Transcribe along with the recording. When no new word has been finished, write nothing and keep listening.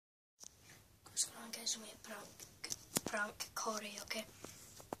guys, we prank Cory, okay?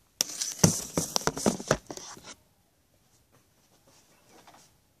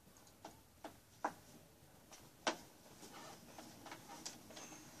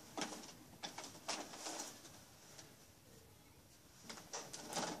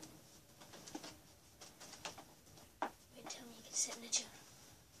 Wait, tell me you can sit in the chair.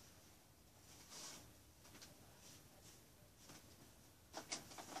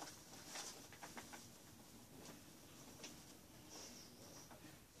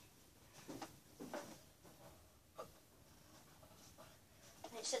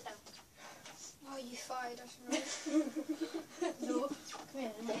 Sit down. Oh, you fired us, no? No. Come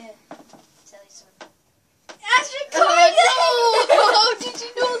here, let me tell you something. That's recorded! Oh, did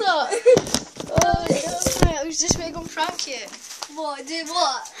you know that? Oh, no, I was just making prank you. What? Do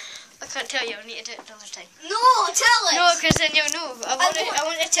what? I can't tell you, I need to do it another time. No, tell us! No, because then you'll know. I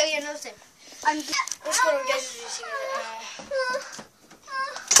want to tell you another time. What's going on, guys?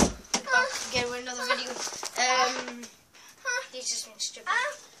 Back again with another video. He's just been stupid.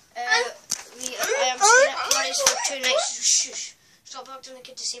 I am staying at Cory's for 2 nights. Shush. Stop acting like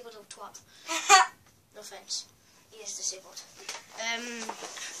a disabled old twat. No offence. He is disabled.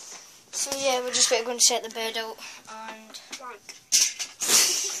 So yeah, we're just going to set the bed out and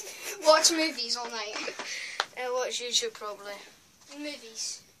watch movies all night. watch YouTube probably.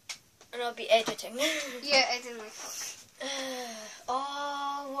 Movies. And I'll be editing. Yeah, editing my fuck.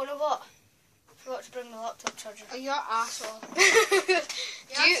 Oh, what? Forgot to bring the laptop charger. Oh, you're asshole. do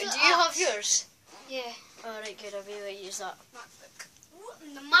you have yours? Yeah. Alright, good. I'll be able to use that. MacBook.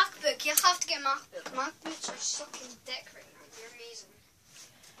 The MacBook. You have to get a MacBook. MacBooks are sucking dick right now. They're amazing.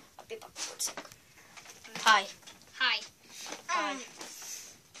 I'll be back for a sec. Hi. Hi. Hi.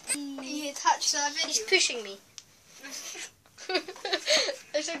 You attached that video. He's pushing me.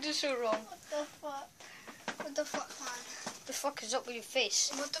 I sounded so wrong. What the fuck? What the fuck, man? What the fuck is up with your face?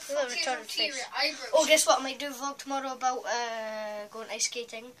 What the You have a fuck is retarded up to your face. eyebrows? Oh, guess what? I might do a vlog tomorrow about going ice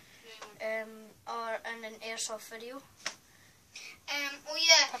skating. Or in an airsoft video. Oh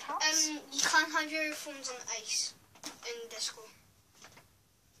yeah. Perhaps. You can't have your phones on ice in disco.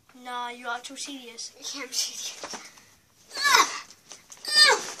 Nah, you actually serious? Yeah, I'm serious.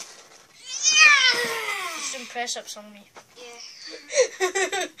 Just doing press ups on me. Yeah.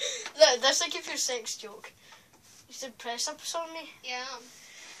 Look, that's like if your sex joke. You did press ups on me? Yeah.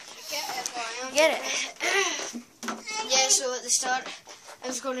 Get it, boy. Get it? Yeah, so at the start, I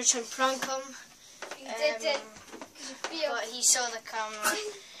was going to try and prank him. You did it. But he saw the camera.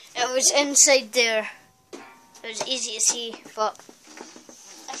 It was inside there. It was easy to see, but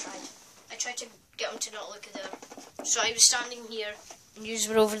I tried. I tried to get him to not look at there. So I was standing here, and you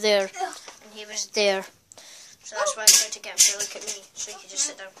were over there, and he was there. So that's why I tried to get him to look at me, so he could just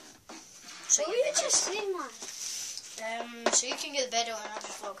sit down. So you bitches. So you can get the bed out and I'll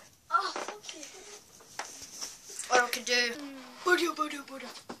just vlog. Oh, fuck you. Or we could do...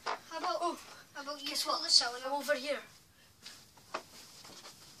 How about you Guess pull what? this out? I'm over here.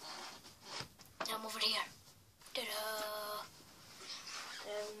 I'm over here. Ta-da!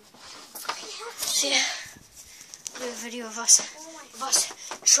 So yeah, do a video of us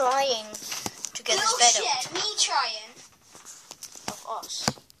trying to get this bed out. Me trying. Of us.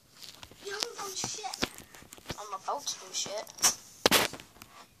 You haven't done shit. I'm about to do shit.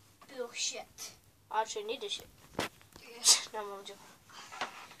 Bullshit. I actually need this shit. Yeah. No, I'm joking.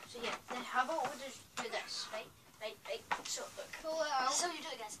 So yeah, then how about we just do this, right? Right. So look. Pull it out. This is how you do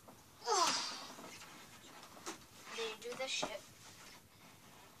it, guys. Then you do this shit.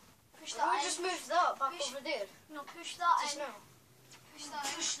 Push Then that we in. just move that back Push- over there. No, push that Just in. now. Push that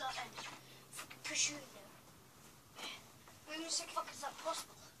in. Push that in. Push you in there. Wait a second. Fuck, is that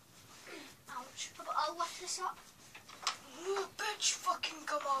possible? Ouch. How about I'll lift this up? No, bitch, fucking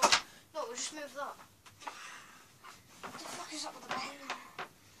come on. No, we'll just move that. What the fuck is up with the bed?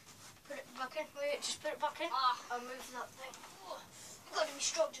 Put it back in. Wait, just put it back in. I'll move that thing. Oh, you gotta be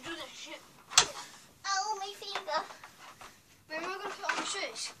strong to do this shit. Oh, my finger. Where am I going to put on my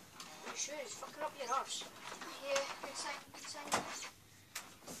shoes? Your shoes fucking up your arse. Yeah, good sign.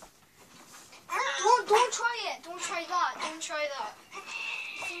 Don't try it. Don't try that. Don't try that.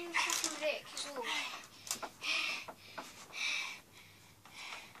 It's going to fucking break. It's low.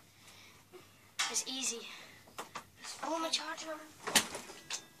 It's easy. Oh, my charger.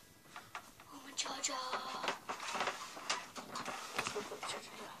 Oh, my charger. Let's go put the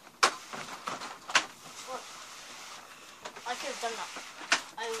charger here. What? I could have done that.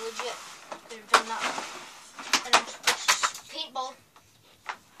 I legit could have done that. And then just paintball.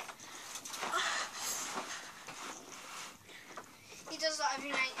 He does that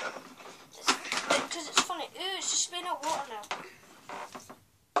every night. Then because it's funny. Ooh, it's just spraying out water now.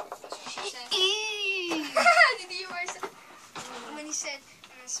 That's what she said. Ew. Did you hear what I said? When he said,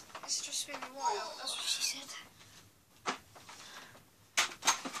 it's just spraying water out, that's what she said.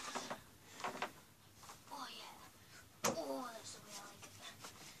 Oh, yeah. Oh, that's the way I like it.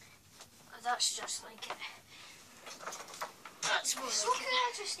 That's just like it. That's more So like could it. I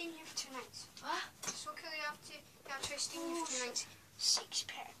actually stay here for 2 nights? What? So could I actually stay here for 2 nights? 6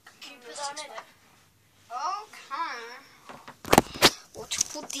 pack. Can you put that on it? Okay. Let's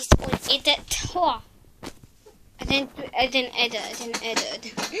put this on edit. Oh. I didn't edit.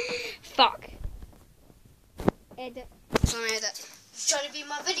 Fuck. Edit. It's on edit. You trying to be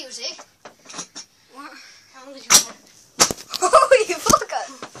my videos, eh? What? How long did you want? Oh, you fucker!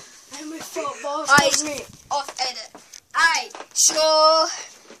 I'm a football. Alright, off edit. Alright, so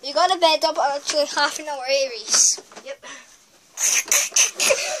you got a bed up actually half an hour, Aries. Yep.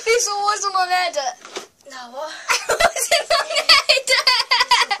 This wasn't on edit. Now what? Wasn't on edit.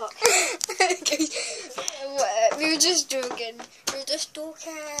 We were just joking. Joking.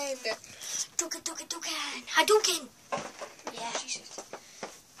 Hadouken. Yeah. Jesus.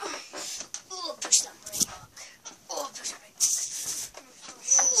 Oh, push that right back. Oh, push that right back.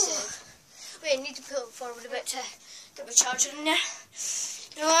 Wait, I need to pull it forward a bit to get my charger in there.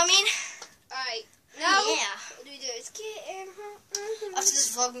 You know what I mean? Alright, now Yeah. what do we do? It's getting After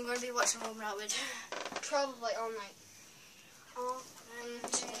this vlog, I'm going to be watching Home Outward. probably all night.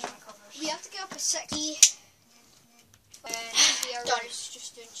 We have to get up at 6. We are Done.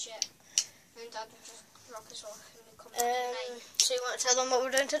 just doing shit. And Dad will just rock us off and we come back at 9. So you want to tell them what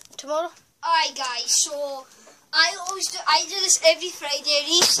we're doing tomorrow? Alright guys, so I do this every Friday.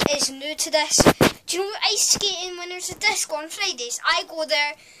 Reese is new to this. Do you know ice skating when there's a disco on Fridays? I go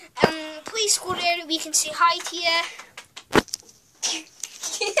there, please go there, we can say hi to you.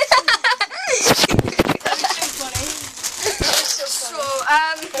 That was so funny. That was so funny. So,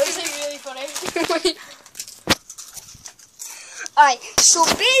 That was like really funny. alright, so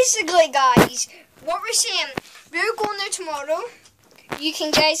basically guys, what we're saying, we're going there tomorrow. You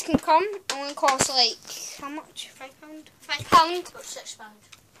guys can come. It only costs like, how much? £5? £5? About £6.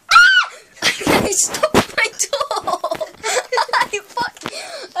 I stubbed my toe.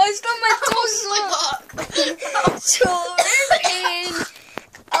 I stubbed my toe so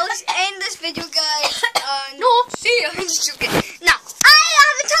I'll just end this video guys. No. See you. I'm just joking. Now, I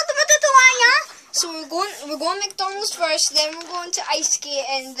haven't talked about the Tawanya. So we're going McDonald's first, then we're going to ice skate,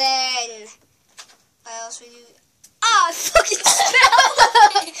 and then what else we do? Ah, I fucking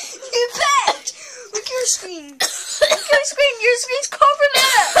spelled it! You bitch! Look at your screen. Look at your screen. Your screen's covered in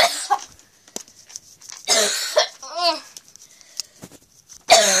it.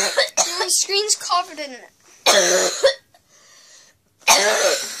 Your screen's covered in it.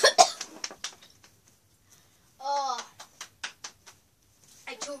 Oh. I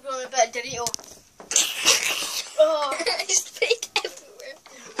choked on a bit of Dorito. Oh. It's spit everywhere.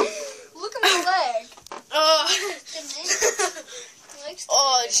 Look at my leg. Oh.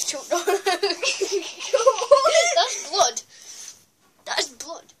 Oh, I just choked on it. That's blood. That's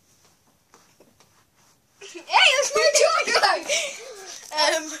blood. Hey, that's my chocolate.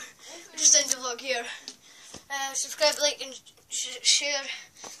 Just end the vlog here. Subscribe, like, and share.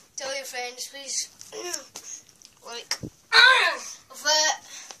 Tell your friends, please. Like. Of it.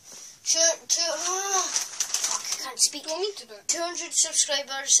 Fuck, I can't speak. Don't need to do it. 200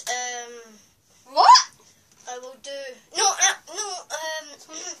 subscribers. What? I will do.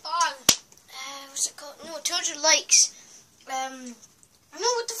 What's it called? No, 200 likes. No,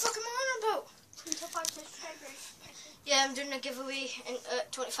 what the fuck am I on about? 25 subscribers. Yeah, I'm doing a giveaway in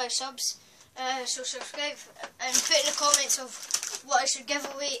 25 subs. So subscribe and put in the comments of what I should give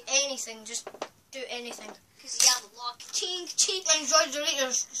away. Anything, just do anything. Because you have a lock. Chink, chink. Enjoy the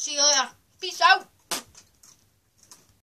Doritos. See you later. Peace out.